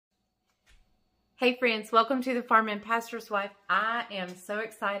Hey friends, welcome to the Farm and Pastor's Wife. I am so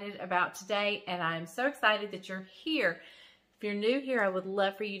excited about today, and I'm so excited that you're here. If you're new here, I would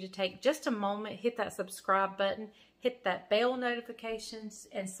love for you to take just a moment, hit that subscribe button, hit that bell notifications,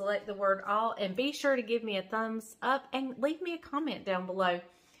 and select the word all, and be sure to give me a thumbs up and leave me a comment down below.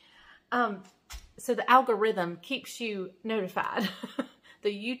 So the algorithm keeps you notified, the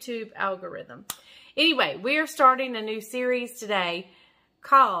YouTube algorithm. Anyway, we are starting a new series today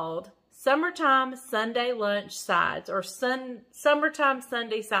called Summertime Sunday Lunch Sides, or Summertime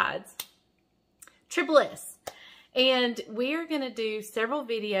Sunday Sides, Triple S. And we are going to do several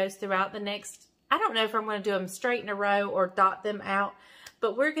videos throughout the next, I don't know if I'm going to do them straight in a row or dot them out,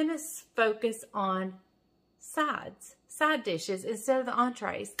 but we're going to focus on sides, side dishes instead of the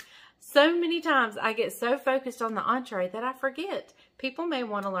entrees. So many times I get so focused on the entree that I forget. People may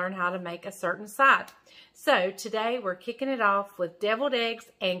want to learn how to make a certain side. So today we're kicking it off with deviled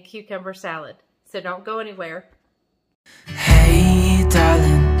eggs and cucumber salad. So don't go anywhere. Hey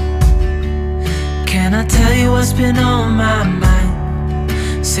darling, can I tell you what's been on my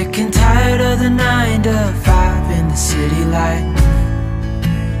mind? Sick and tired of the 9 to 5 in the city life.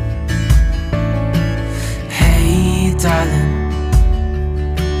 Hey darling,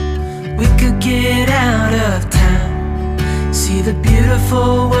 we could get out of town, see the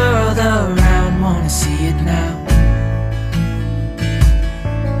beautiful world around, wanna see it now.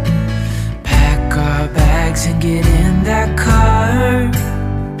 Pack our bags and get in that car,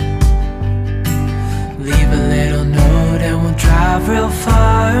 leave a little note and we'll drive real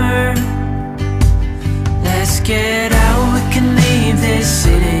far. Let's get out, we can leave this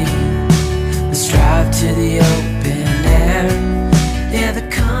city, let's drive to the open air. Yeah, the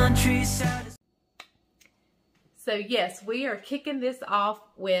countryside is... So yes, we are kicking this off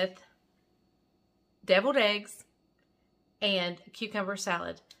with deviled eggs and cucumber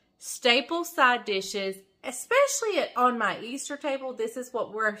salad. Staple side dishes, especially on my Easter table. This is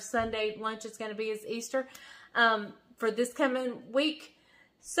what our Sunday lunch is going to be, is Easter, for this coming week.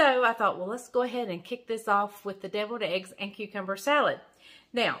 So I thought, well, let's go ahead and kick this off with the deviled eggs and cucumber salad.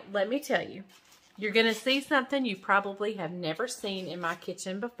 Now, let me tell you, you're going to see something you probably have never seen in my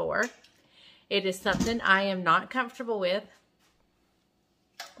kitchen before. It is something I am not comfortable with,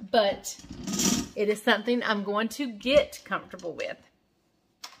 but it is something I'm going to get comfortable with.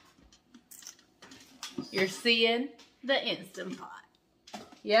 You're seeing the Instant Pot.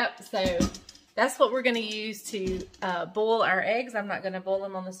 Yep, so that's what we're going to use to boil our eggs. I'm not going to boil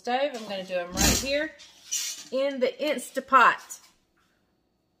them on the stove. I'm going to do them right here in the Instant Pot.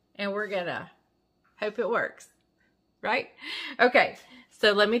 And we're going to hope it works, right? Okay,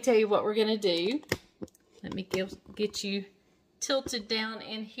 so let me tell you what we're going to do. Let me get you tilted down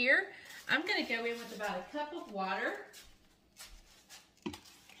in here. I'm going to go in with about a cup of water.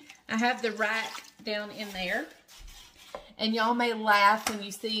 I have the rack down in there. And y'all may laugh when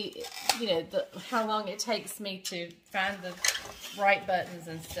you see, you know, how long it takes me to find the right buttons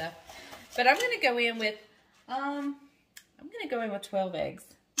and stuff. But I'm going to go in with, 12 eggs.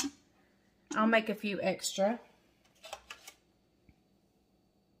 I'll make a few extra.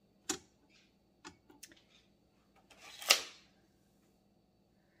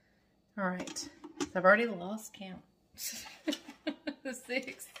 All right, so I've already lost count.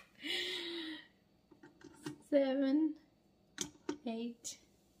 6, 7, 8,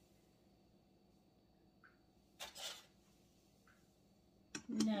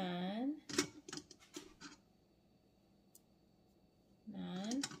 9.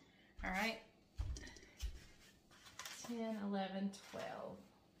 All right. 10, 11, 12.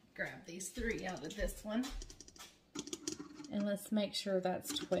 Grab these 3 out of this one. And let's make sure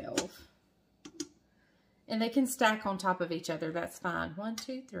that's 12. And they can stack on top of each other. That's fine. 1,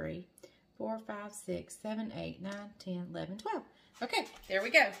 2, 3, 4, 5, 6, 7, 8, 9, 10, 11, 12. Okay, there we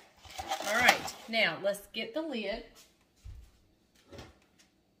go. All right, now let's get the lid.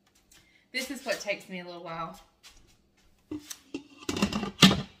 This is what takes me a little while.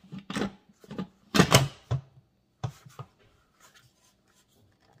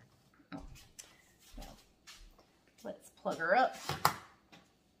 Plug her up.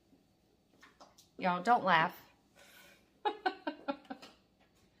 Y'all don't laugh.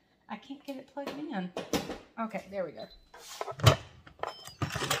 I can't get it plugged in. Okay, there we go.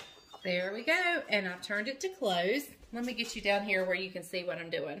 There we go. And I've turned it to close. Let me get you down here where you can see what I'm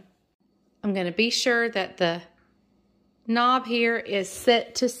doing. I'm going to be sure that the knob here is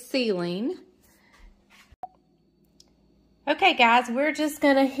set to sealing. Okay, guys, we're just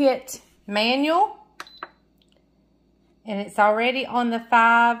going to hit manual. And it's already on the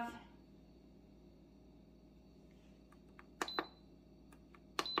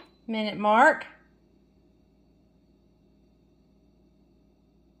 5-minute mark.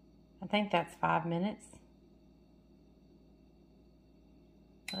 think that's 5 minutes.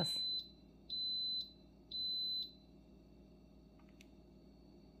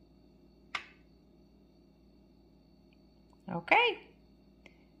 Okay.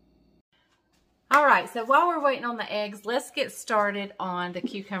 All right, so while we're waiting on the eggs, let's get started on the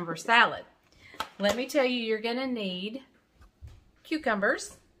cucumber salad. Let me tell you, you're gonna need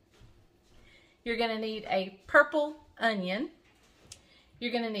cucumbers. You're gonna need a purple onion.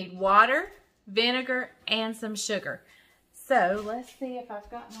 You're gonna need water, vinegar, and some sugar. So let's see if I've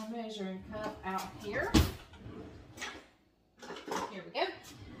got my measuring cup out here. Here we go.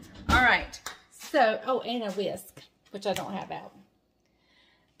 All right, so, oh, and a whisk, which I don't have out.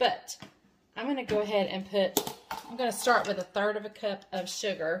 But I'm gonna go ahead and I'm gonna start with 1/3 cup of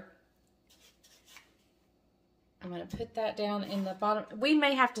sugar. I'm gonna put that down in the bottom. We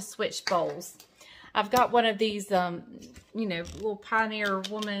may have to switch bowls. I've got one of these, you know, little Pioneer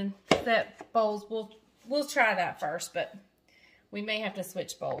Woman set bowls. We'll try that first, but we may have to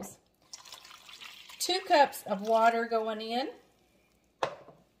switch bowls. 2 cups of water going in.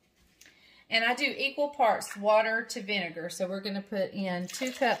 And I do equal parts water to vinegar. So we're going to put in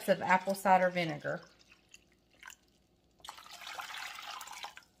 2 cups of apple cider vinegar.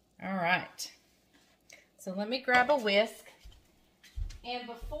 All right. So let me grab a whisk. And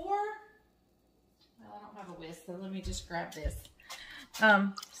before, well, I don't have a whisk, so let me just grab this.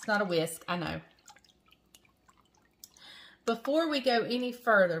 It's not a whisk, I know. Before we go any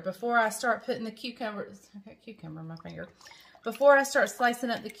further, before I start putting the cucumbers, I've got cucumber in my finger. Before I start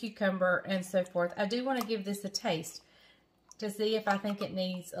slicing up the cucumber and so forth, I do want to give this a taste to see if I think it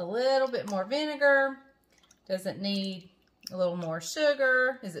needs a little bit more vinegar. Does it need a little more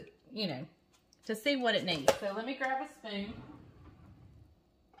sugar? Is it, you know, to see what it needs. So let me grab a spoon.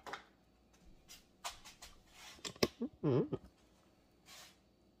 I'm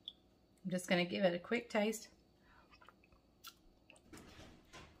just going to give it a quick taste.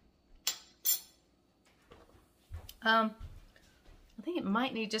 I think it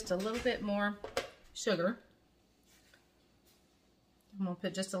might need just a little bit more sugar. I'm going to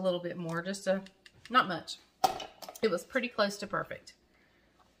put just a little bit more, not much. It was pretty close to perfect.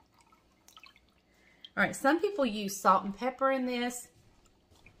 All right, some people use salt and pepper in this.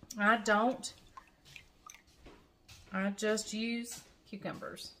 I don't. I just use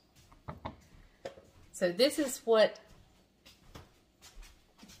cucumbers. So this is what,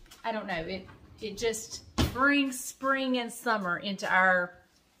 I don't know, it just brings spring and summer into our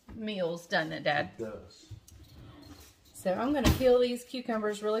meals, doesn't it, Dad? It does. So I'm going to peel these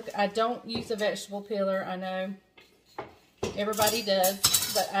cucumbers really quick. I don't use a vegetable peeler. I know everybody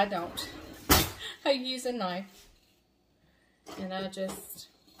does, but I don't. I use a knife. And I just...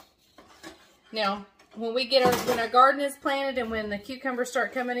 Now, when our garden is planted and when the cucumbers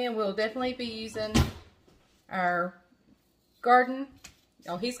start coming in, we'll definitely be using our garden.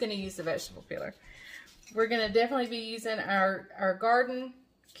 Oh, he's going to use the vegetable peeler. We're going to definitely be using our garden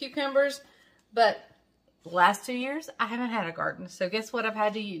cucumbers, but the last 2 years, I haven't had a garden. So guess what I've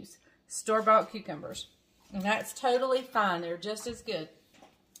had to use? Store-bought cucumbers. And that's totally fine. They're just as good.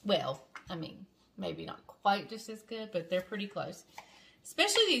 Well, I mean, maybe not quite just as good, but they're pretty close.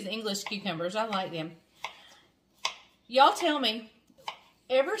 Especially these English cucumbers. I like them. Y'all tell me,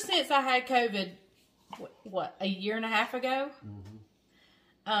 ever since I had COVID, what, a year and a half ago?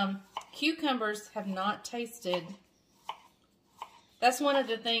 Cucumbers have not tasted, that's one of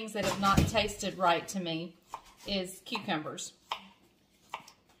the things that have not tasted right to me, is cucumbers.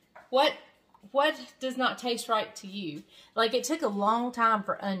 What does not taste right to you? Like, it took a long time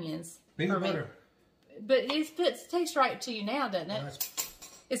for onions. Peanut butter. But it tastes right to you now, doesn't it?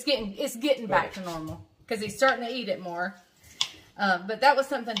 It's getting back to normal because he's starting to eat it more. But that was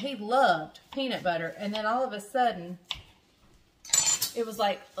something he loved, peanut butter. And then all of a sudden, it was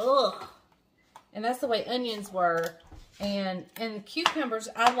like, ugh. And that's the way onions were. And cucumbers,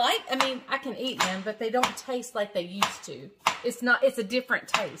 I mean, I can eat them, but they don't taste like they used to. It's a different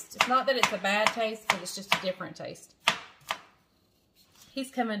taste. It's not that it's a bad taste, but it's just a different taste. He's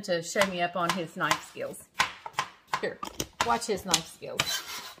coming to show me up on his knife skills. Here, watch his knife skills.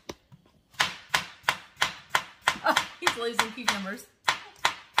 Oh, he's losing cucumbers.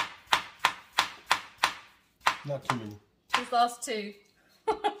 Not too many. He's lost 2.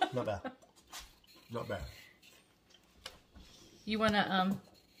 Not bad. Not bad. You wanna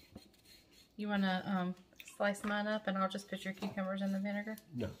slice mine up and I'll just put your cucumbers in the vinegar?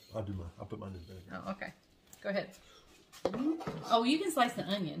 No, I'll do mine. I'll put mine in vinegar. Oh, okay. Go ahead. Oh, you can slice the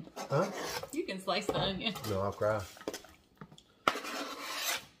onion. Huh? You can slice the onion. No, I'll cry.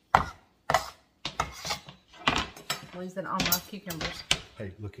 Losing all my cucumbers.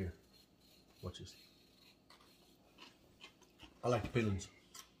 Hey, look here. Watch this. I like the peelings.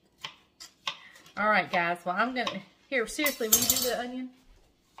 All right, guys. Well, I'm gonna here. Seriously, will you do the onion?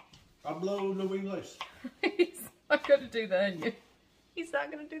 I blow no English. He's not gonna do the onion. He's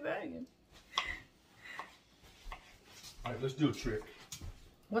not gonna do the onion. All right, let's do a trick.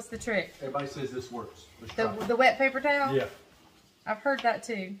 What's the trick? Everybody says this works. Let's try it. The wet paper towel? Yeah. I've heard that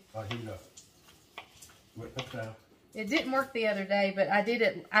too. All right, here we go. Wet paper towel. It didn't work the other day, but I did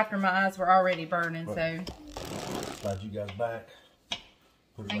it after my eyes were already burning, so. Glad you guys back.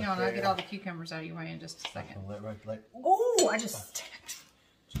 Put it Hang right on, there. I'll get all the cucumbers out of your way in just a second. I'll let right. Oh, I just stabbed.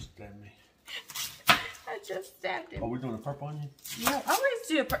 Just stab me. I just stabbed him. Are we doing a purple onion? You know,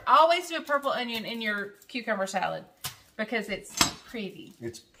 always do a purple onion in your cucumber salad because it's pretty.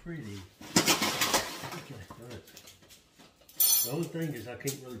 It's pretty. Okay, all right. The only thing is I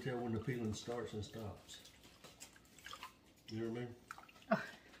can't really tell when the peeling starts and stops. You know what I mean?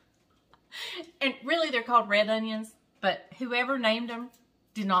 And really, they're called red onions, but whoever named them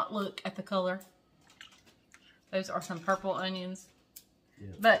did not look at the color. Those are some purple onions. Yeah.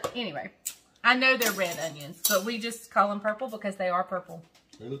 But anyway, I know they're red onions, but we just call them purple because they are purple.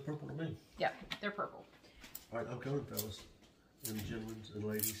 They look purple to me. Yeah, they're purple. All right, I'm coming, fellas and gentlemen and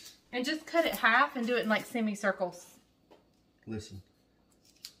ladies. And just cut it half and do it in like semicircles. Listen,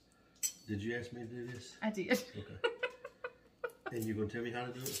 did you ask me to do this? I did. Okay. And you're going to tell me how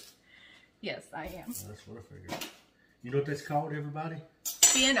to do it? Yes, I am. Well, that's what I figured. You know what that's called, everybody?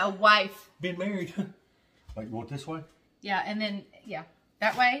 Being a wife. Being married. Like, you want this way? Yeah, and then, yeah,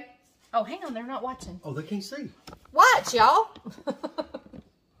 that way. Oh, hang on, they're not watching. Oh, they can't see. Watch, y'all.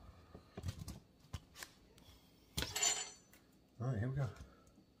 All right, here we go.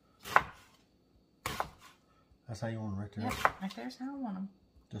 That's how you want them right there. Yep, right there's how I want them.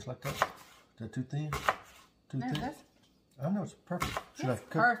 Just like that. Is that too thin? Too No, thin? that's I know it's perfect. That's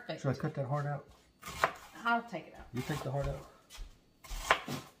perfect. Should I cut that heart out? I'll take it out. You take the heart out.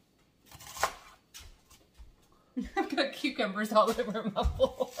 I've got cucumbers all over my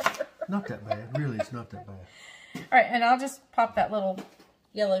floor. Not that bad. Really, it's not that bad. All right, and I'll just pop that little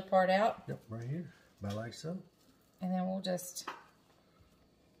yellow part out. Yep, right here. About like so. And then we'll just...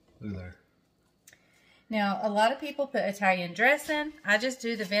 Look there. Now, a lot of people put Italian dressing. I just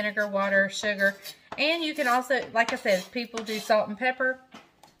do the vinegar, water, sugar. And you can also, like I said, people do salt and pepper.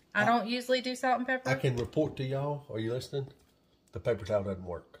 I don't usually do salt and pepper. I can report to y'all. Are you listening? The paper towel doesn't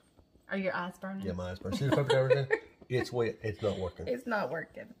work. Are your eyes burning? Yeah, my eyes burn. See the paper towel right there? It's wet. It's not working. It's not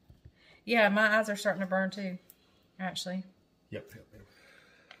working. Yeah, my eyes are starting to burn too, actually. Yep.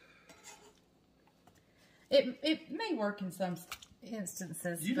 It may work in some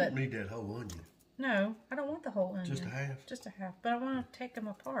instances, You but don't need that whole onion. no, I don't want the whole onion. Just a half? Just a half, but I want to take them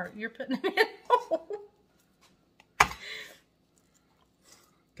apart. You're putting them in whole.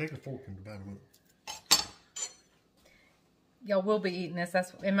 Take a fork and divide them up. Y'all will be eating this.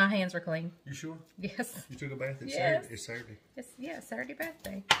 And my hands are clean. You sure? Yes. You took a bath? It's Yes. Saturday. It's Saturday. It's Saturday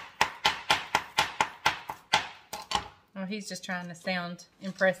birthday. Oh, he's just trying to sound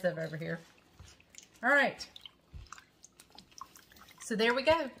impressive over here. All right. So there we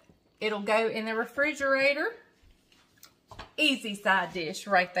go. It'll go in the refrigerator. Easy side dish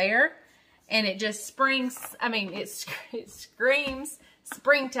right there. And it just springs, it screams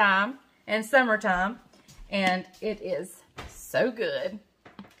springtime and summertime. And it is so good.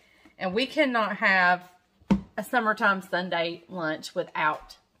 And we cannot have a summertime Sunday lunch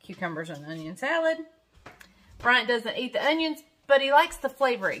without cucumbers and onion salad. Bryant doesn't eat the onions, but he likes the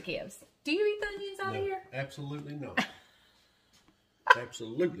flavor it gives. Do you eat the onions out of here? Absolutely not.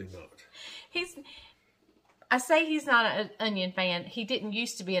 Absolutely not. I say he's not an onion fan. He didn't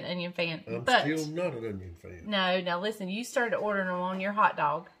used to be an onion fan. I'm but still not an onion fan. No, now listen, you started ordering them on your hot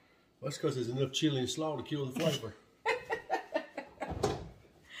dog. Well, that's because there's enough chili and slaw to kill the flavor.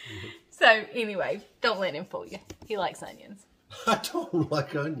 So, anyway, don't let him fool you. He likes onions. I don't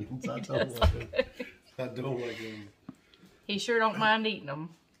like onions. I don't like onions. He sure don't mind eating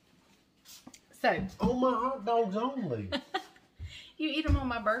them. So. On my hot dogs only. You eat them on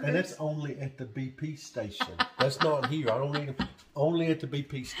my burgers. And that's only at the BP station. That's not here. I don't eat them. Only at the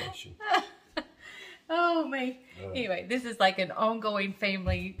BP station. Oh, man. Anyway, this is like an ongoing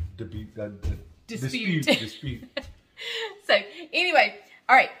family dispute. So, anyway,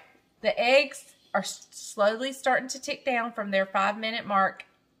 all right. The eggs are slowly starting to tick down from their 5-minute mark.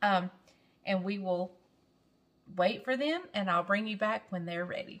 And we will wait for them, and I'll bring you back when they're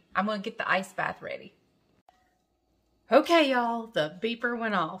ready. I'm going to get the ice bath ready. Okay, y'all, the beeper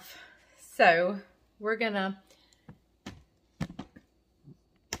went off. So, you're going to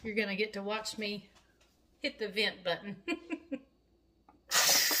get to watch me hit the vent button.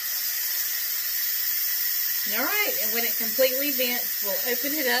 All right, and when it completely vents, we'll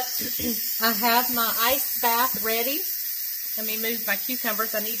open it up. I have my ice bath ready. Let me move my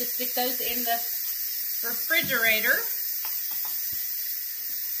cucumbers. I need to stick those in the refrigerator.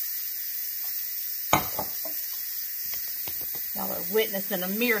 Y'all are witnessing a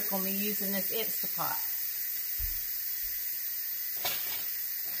miracle me using this Instapot.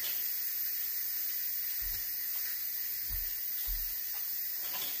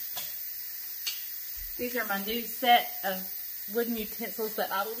 These are my new set of wooden utensils that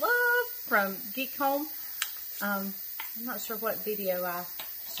I love from Geek Home. I'm not sure what video I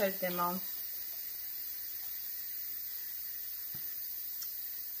showed them on.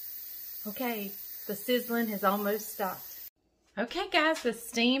 Okay, the sizzling has almost stopped. Okay guys, the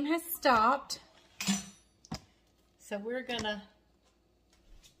steam has stopped. So we're gonna,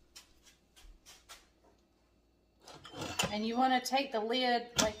 and you wanna take the lid,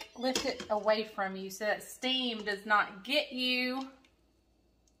 like lift it away from you so that steam does not get you.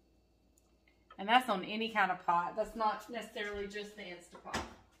 And that's on any kind of pot. That's not necessarily just the Instapot.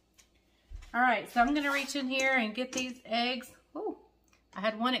 All right, so I'm gonna reach in here and get these eggs. Ooh, I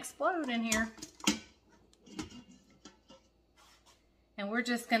had one explode in here. And we're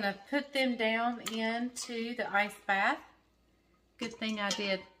just gonna put them down into the ice bath. Good thing I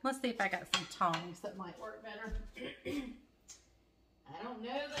did. Let's see if I got some tongs that might work better. I don't know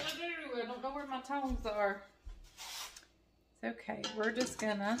that I do. I don't know where my tongs are. It's okay. We're just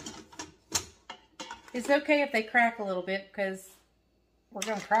gonna, it's okay if they crack a little bit because we're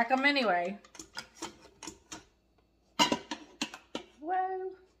gonna crack them anyway.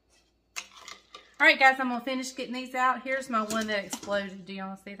 Whoa. All right, guys, I'm gonna finish getting these out. Here's my one that exploded. Do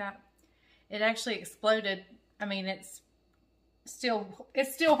y'all see that? It actually exploded. I mean, it's still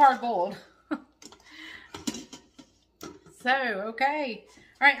hard boiled. So, okay.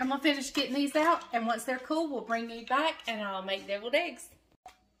 All right, I'm gonna finish getting these out, and once they're cool, we'll bring you back and I'll make deviled eggs.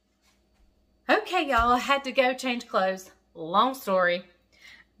 Okay, y'all, I had to go change clothes. Long story.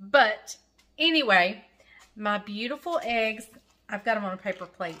 But anyway, my beautiful eggs, I've got them on a paper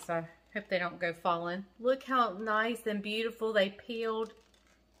plate, so I hope they don't go falling. Look how nice and beautiful they peeled.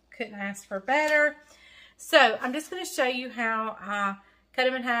 Couldn't ask for better. So I'm just going to show you how I cut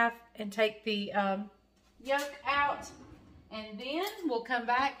them in half and take the yolk out. And then we'll come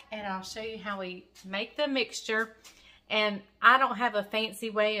back and I'll show you how we make the mixture. And I don't have a fancy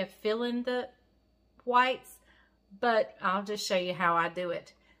way of filling the whites, but I'll just show you how I do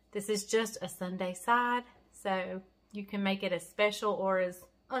it. This is just a Sunday side, so you can make it as special or as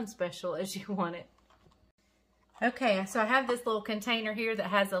unspecial as you want it. Okay, so I have this little container here that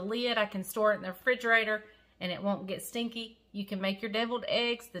has a lid. I can store it in the refrigerator and it won't get stinky. You can make your deviled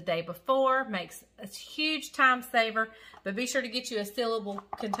eggs the day before. Makes a huge time saver, but be sure to get you a sealable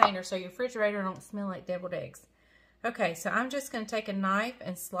container so your refrigerator don't smell like deviled eggs. Okay, so I'm just going to take a knife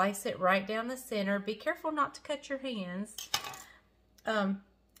and slice it right down the center. Be careful not to cut your hands. And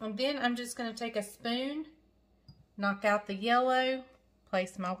then I'm just going to take a spoon, knock out the yellow,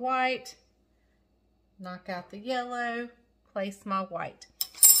 place my white, knock out the yellow, place my white.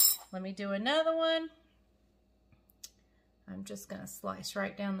 Let me do another one. I'm just going to slice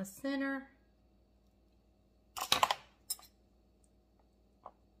right down the center.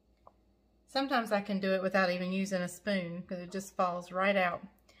 Sometimes I can do it without even using a spoon because it just falls right out.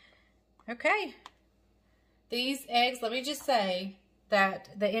 Okay. These eggs, let me just say that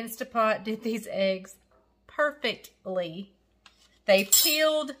the Instapot did these eggs perfectly. They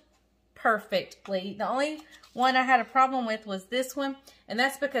peeled perfectly. The only one I had a problem with was this one, and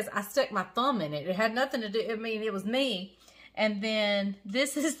that's because I stuck my thumb in it. It had nothing to do, I mean, it was me. And then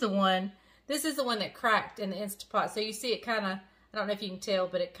this is the one that cracked in the Instapot. So you see it kind of, I don't know if you can tell,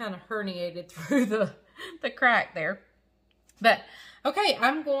 but it kind of herniated through the crack there. But, okay,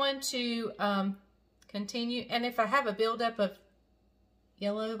 I'm going to continue. And if I have a buildup of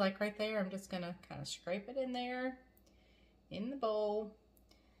yellow, like right there, I'm just going to kind of scrape it in there, in the bowl.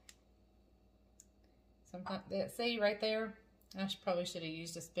 Sometimes, see right there? I probably should have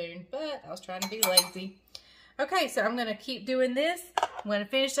used a spoon, but I was trying to be lazy. Okay, so I'm going to keep doing this. When I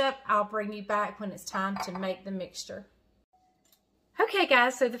finish up, I'll bring you back when it's time to make the mixture. Okay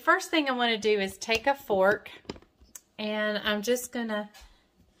guys, so the first thing I want to do is take a fork and I'm just going to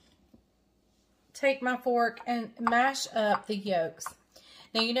take my fork and mash up the yolks.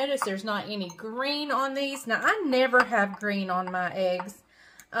 Now you notice there's not any green on these. Now I never have green on my eggs.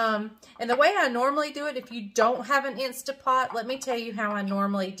 And the way I normally do it, if you don't have an Instapot, let me tell you how I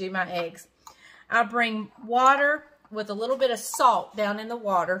normally do my eggs. I bring water with a little bit of salt down in the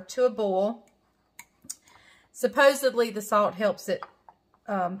water to a boil. Supposedly the salt helps it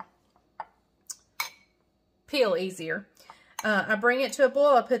peel easier. I bring it to a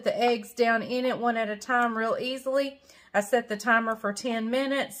boil. I put the eggs down in it one at a time real easily. I set the timer for 10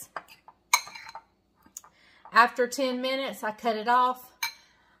 minutes. After 10 minutes, I cut it off.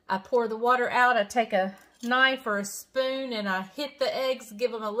 I pour the water out. I take a knife or a spoon and I hit the eggs,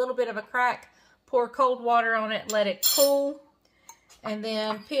 give them a little bit of a crack, pour cold water on it, let it cool, and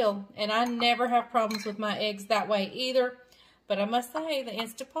then peel. And I never have problems with my eggs that way either. But I must say, the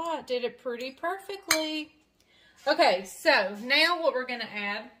Instant Pot did it pretty perfectly. Okay, so now what we're going to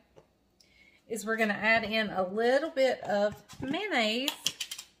add is we're going to add in a little bit of mayonnaise.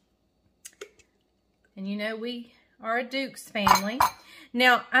 And you know we are a Dukes family.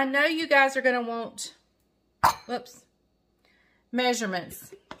 Now, I know you guys are going to want, whoops,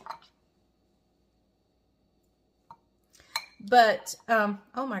 measurements. But,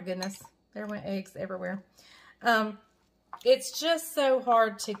 oh my goodness, there went eggs everywhere. It's just so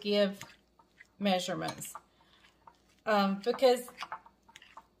hard to give measurements. Because,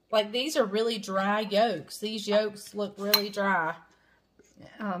 like, these are really dry yolks. These yolks look really dry.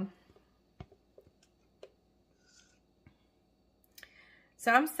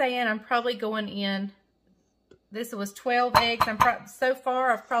 So I'm saying I'm probably going in, this was 12 eggs. So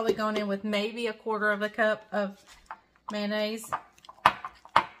far, I've probably gone in with maybe 1/4 cup of mayonnaise.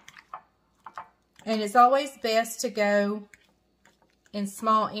 And it's always best to go in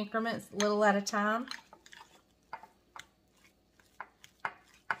small increments, little at a time.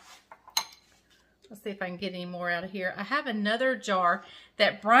 Let's see if I can get any more out of here. I have another jar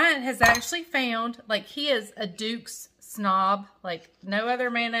that Brian has actually found. Like, he is a Dukes snob, like no other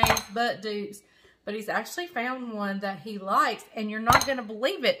mayonnaise but Dukes. But he's actually found one that he likes, and you're not going to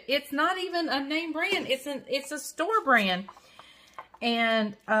believe it. It's not even a name brand. It's a store brand.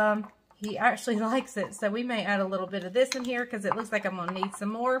 And he actually likes it. So we may add a little bit of this in here because it looks like I'm going to need some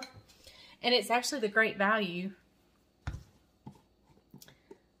more. And it's actually the Great Value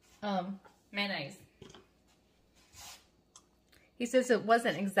mayonnaise. He says it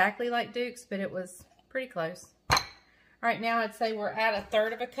wasn't exactly like Dukes, but it was pretty close. All right, now I'd say we're at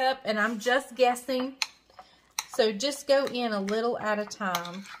 1/3 cup, and I'm just guessing. So just go in a little at a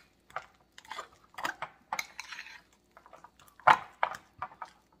time.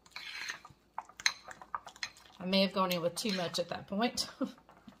 I may have gone in with too much at that point.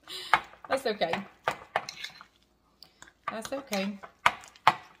 That's okay. That's okay.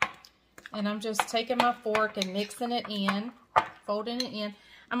 And I'm just taking my fork and mixing it in, folding it in.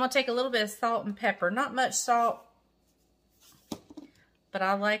 I'm going to take a little bit of salt and pepper. Not much salt, but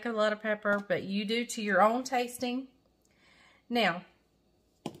I like a lot of pepper, but you do to your own tasting. Now,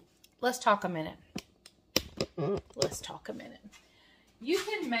 let's talk a minute. Let's talk a minute. You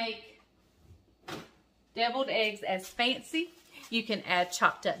can make deviled eggs as fancy. You can add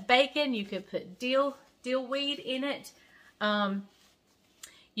chopped up bacon. You can put dill weed in it.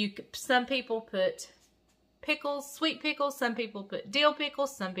 Some people put pickles, sweet pickles. Some people put dill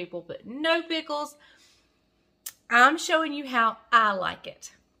pickles. Some people put no pickles. I'm showing you how I like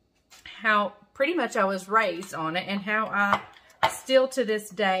it. How pretty much I was raised on it and how I still to this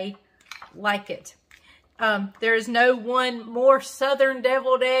day like it. There is no one more southern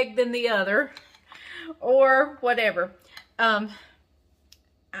deviled egg than the other or whatever. I'm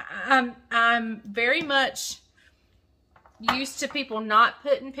very much used to people not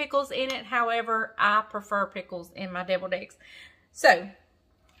putting pickles in it. However, I prefer pickles in my deviled eggs. So,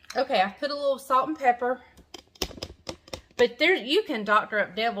 okay, I put a little salt and pepper. But there, you can doctor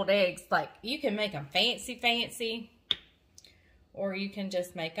up deviled eggs. Like, you can make them fancy. Or you can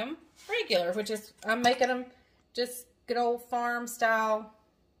just make them regular, which is, I'm making them just good old farm style.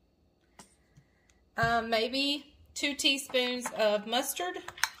 Maybe 2 teaspoons of mustard.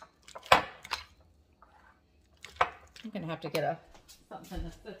 I'm going to have to get something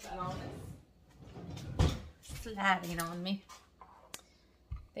to put that on. It's sliding on me.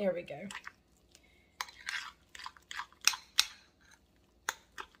 There we go.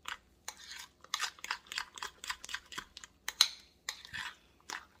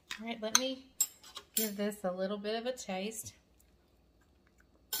 All right, let me give this a little bit of a taste.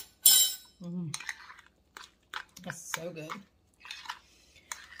 That's so good.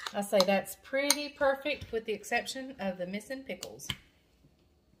 I say that's pretty perfect with the exception of the missing pickles.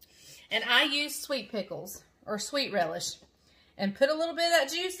 And I use sweet pickles or sweet relish and put a little bit of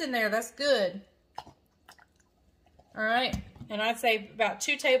that juice in there. That's good. All right, and I'd say about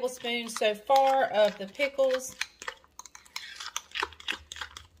 2 tablespoons so far of the pickles.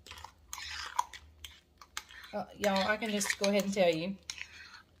 Y'all, I can just go ahead and tell you.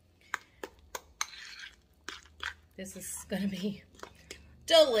 This is going to be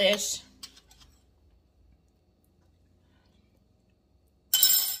delish.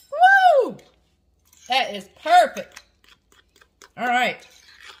 That is perfect. All right.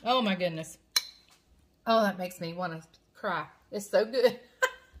 Oh my goodness. Oh, that makes me want to cry. It's so good.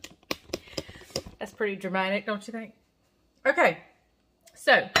 That's pretty dramatic, don't you think? Okay.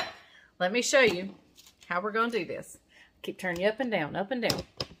 So, let me show you how we're going to do this. Keep turning you up and down, up and down.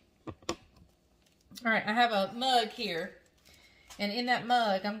 All right, I have a mug here. And in that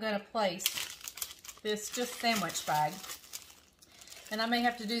mug, I'm going to place this just sandwich bag. And I may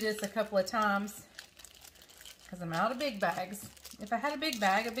have to do this a couple of times because I'm out of big bags. If I had a big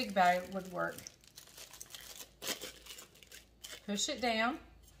bag would work. Push it down.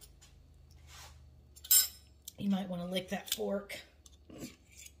 You might want to lick that fork.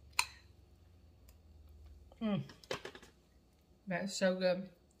 That's so good.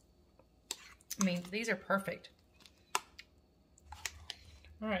 I mean, these are perfect.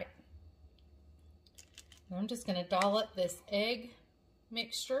 All right. I'm just going to dollop this egg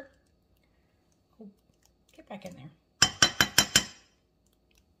mixture. Oh, get back in there.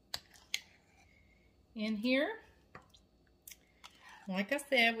 In here. Like I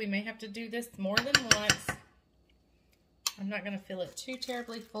said, we may have to do this more than once. I'm not going to fill it too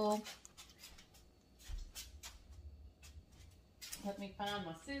terribly full. Let me find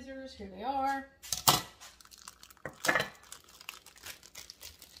my scissors. Here they are. I'm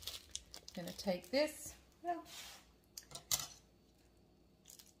going to take this. Well,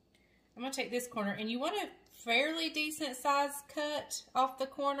 I'm going to take this corner, and you want a fairly decent size cut off the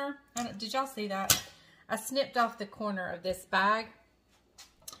corner. Did y'all see that? I snipped off the corner of this bag.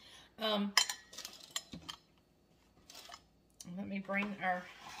 Let me bring our,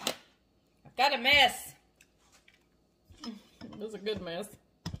 I've got a mess. It was a good mess.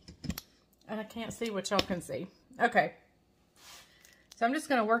 And I can't see what y'all can see. Okay. So I'm just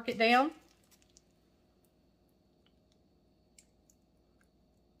going to work it down.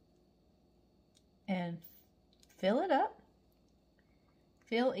 And fill it up.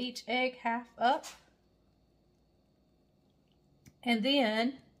 Fill each egg half up. And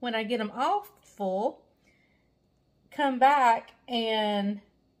then when I get them all full, come back and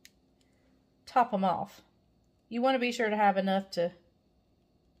top them off. You want to be sure to have enough to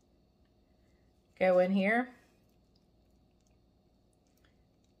go in here.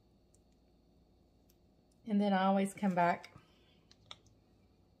 And then I always come back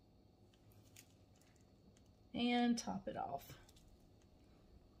and top it off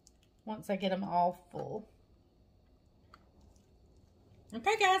once I get them all full.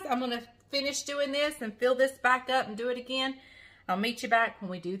 Okay guys, I'm going to finish doing this and fill this back up and do it again. I'll meet you back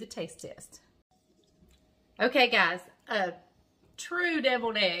when we do the taste test. Okay guys, a true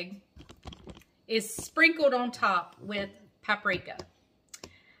deviled egg is sprinkled on top with paprika.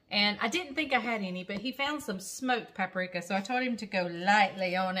 And I didn't think I had any, but he found some smoked paprika, so I told him to go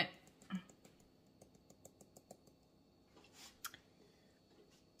lightly on it.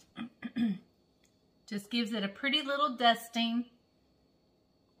 Just gives it a pretty little dusting.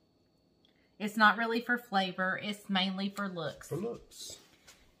 It's not really for flavor. It's mainly for looks. For looks.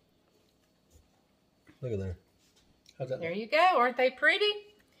 Look at there. How's that There look? you go. Aren't they pretty?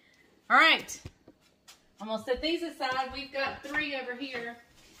 All right. I'm going to set these aside. We've got 3 over here.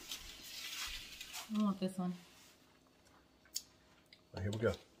 I want this one. Right, here we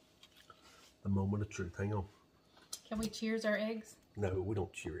go. The moment of truth. Hang on. Can we cheers our eggs? No, we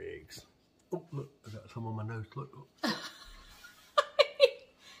don't cheer eggs. Oh, look. I got some on my nose. Look.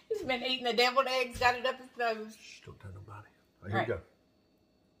 He's been eating the deviled eggs, got it up his nose. Shh, don't tell nobody. Right, here we go.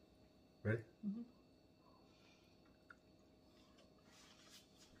 Ready?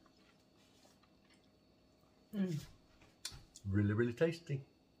 Mm-hmm. Really, really tasty.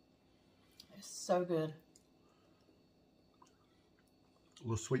 It's so good. A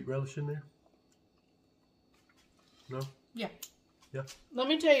little sweet relish in there? No? Yeah. Yeah. Let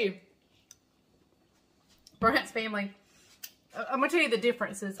me tell you, Brant's family, I'm going to tell you the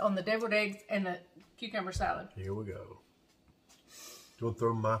differences on the deviled eggs and the cucumber salad. Here we go. Don't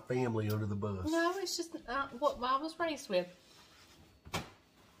throw my family under the bus. No, it's just what I was raised with.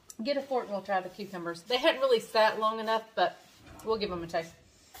 Get a fork and we'll try the cucumbers. They hadn't really sat long enough, but we'll give them a taste.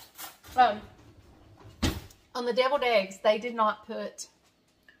 On the deviled eggs, they did not put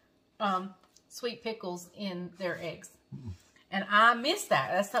sweet pickles in their eggs. And I miss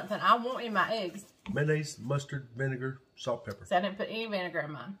that. That's something I want in my eggs. Mayonnaise, mustard, vinegar, salt, pepper. So I didn't put any vinegar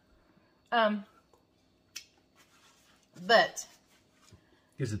in mine. But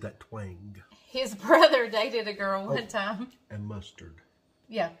Gives it that twang. his brother dated a girl one time. And mustard.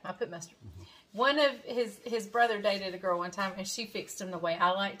 Yeah, I put mustard. One of his brother dated a girl one time, and she fixed him the way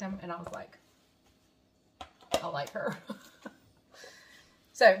I liked him, and I was like, I like her.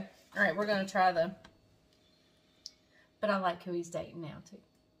 So, all right, we're going to try the But I like who he's dating now, too.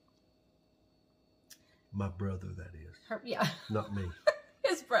 My brother, that is. Yeah. Not me.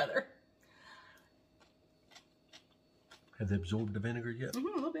 His brother. Have they absorbed the vinegar yet? A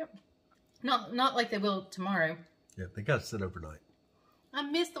little bit. Not like they will tomorrow. Yeah, they got to sit overnight. I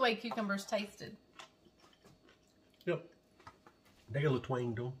miss the way cucumbers tasted. Yep. They got a little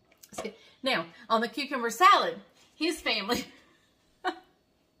twang to them. Now, on the cucumber salad, his family...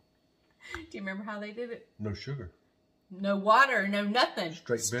 Do you remember how they did it? No sugar. No water, no nothing.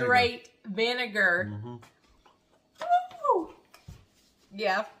 Straight vinegar. Mm-hmm. Woo!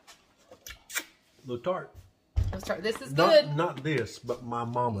 Yeah. A little tart. Let's try. This is good. Not this, but my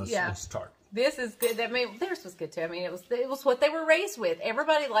mama's is tart. This is good. I mean, theirs was good too. I mean, it was what they were raised with.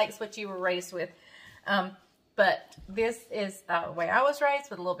 Everybody likes what you were raised with. But this is the way I was raised,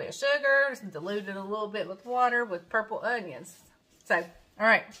 with a little bit of sugar, diluted a little bit with water, with purple onions. So, all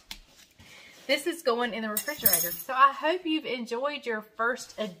right. This is going in the refrigerator. So I hope you've enjoyed your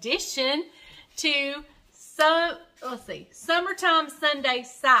first addition to Summertime Sunday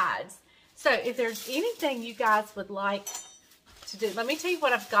Sides. So if there's anything you guys would like to do, let me tell you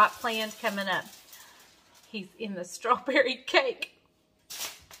what I've got planned coming up. He's in the strawberry cake.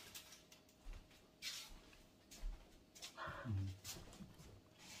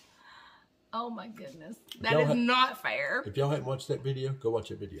 Oh my goodness. That is not fair. If y'all haven't watched that video, go watch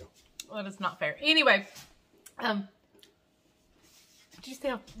that video. Well, it's not fair. Anyway, did you see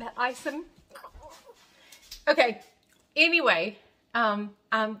that icing? Okay. Anyway,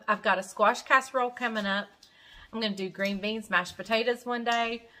 I've got a squash casserole coming up. I'm going to do green beans, mashed potatoes one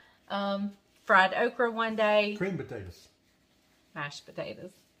day, fried okra one day. Cream potatoes. Mashed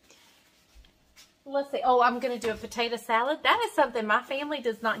potatoes. Let's see. Oh, I'm going to do a potato salad. That is something my family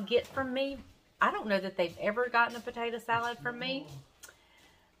does not get from me. I don't know that they've ever gotten a potato salad from me.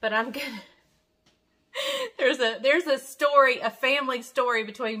 But I'm going to... There's a story, a family story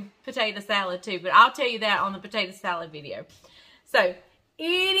between potato salad too. But I'll tell you that on the potato salad video. So,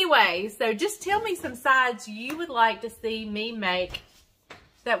 anyway, so just tell me some sides you would like to see me make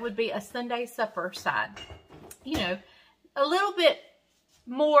that would be a Sunday supper side. You know, a little bit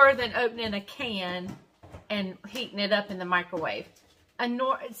more than opening a can and heating it up in the microwave.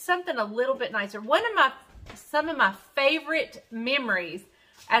 Something a little bit nicer. Some of my favorite memories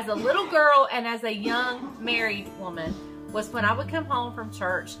as a little girl and as a young married woman was when I would come home from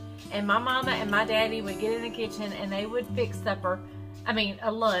church and my mama and my daddy would get in the kitchen and they would fix supper,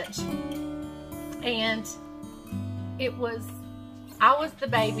 a lunch. And I was the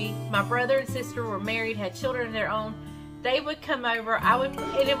baby. My brother and sister were married, had children of their own. They would come over,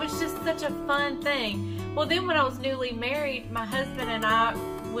 and it was just such a fun thing. Well, then when I was newly married, my husband and I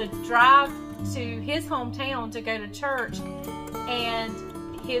would drive to his hometown to go to church, and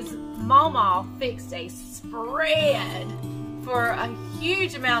his mama fixed a spread for a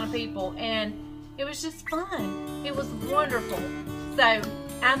huge amount of people, and it was just fun. It was wonderful. So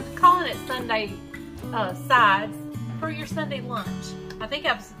I'm calling it Sunday sides for your Sunday lunch. I think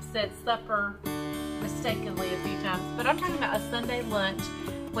I've said supper mistakenly a few times, but I'm talking about a Sunday lunch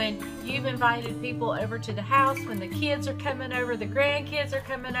when you've invited people over to the house, when the kids are coming over, the grandkids are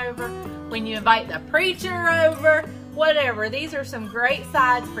coming over, when you invite the preacher over, whatever. These are some great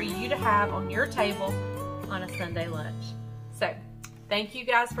sides for you to have on your table on a Sunday lunch. So, thank you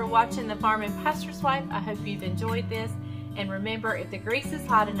guys for watching The Farm and Pastor's Wife. I hope you've enjoyed this. And remember, if the grease is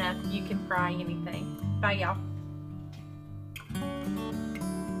hot enough, you can fry anything. Bye, y'all.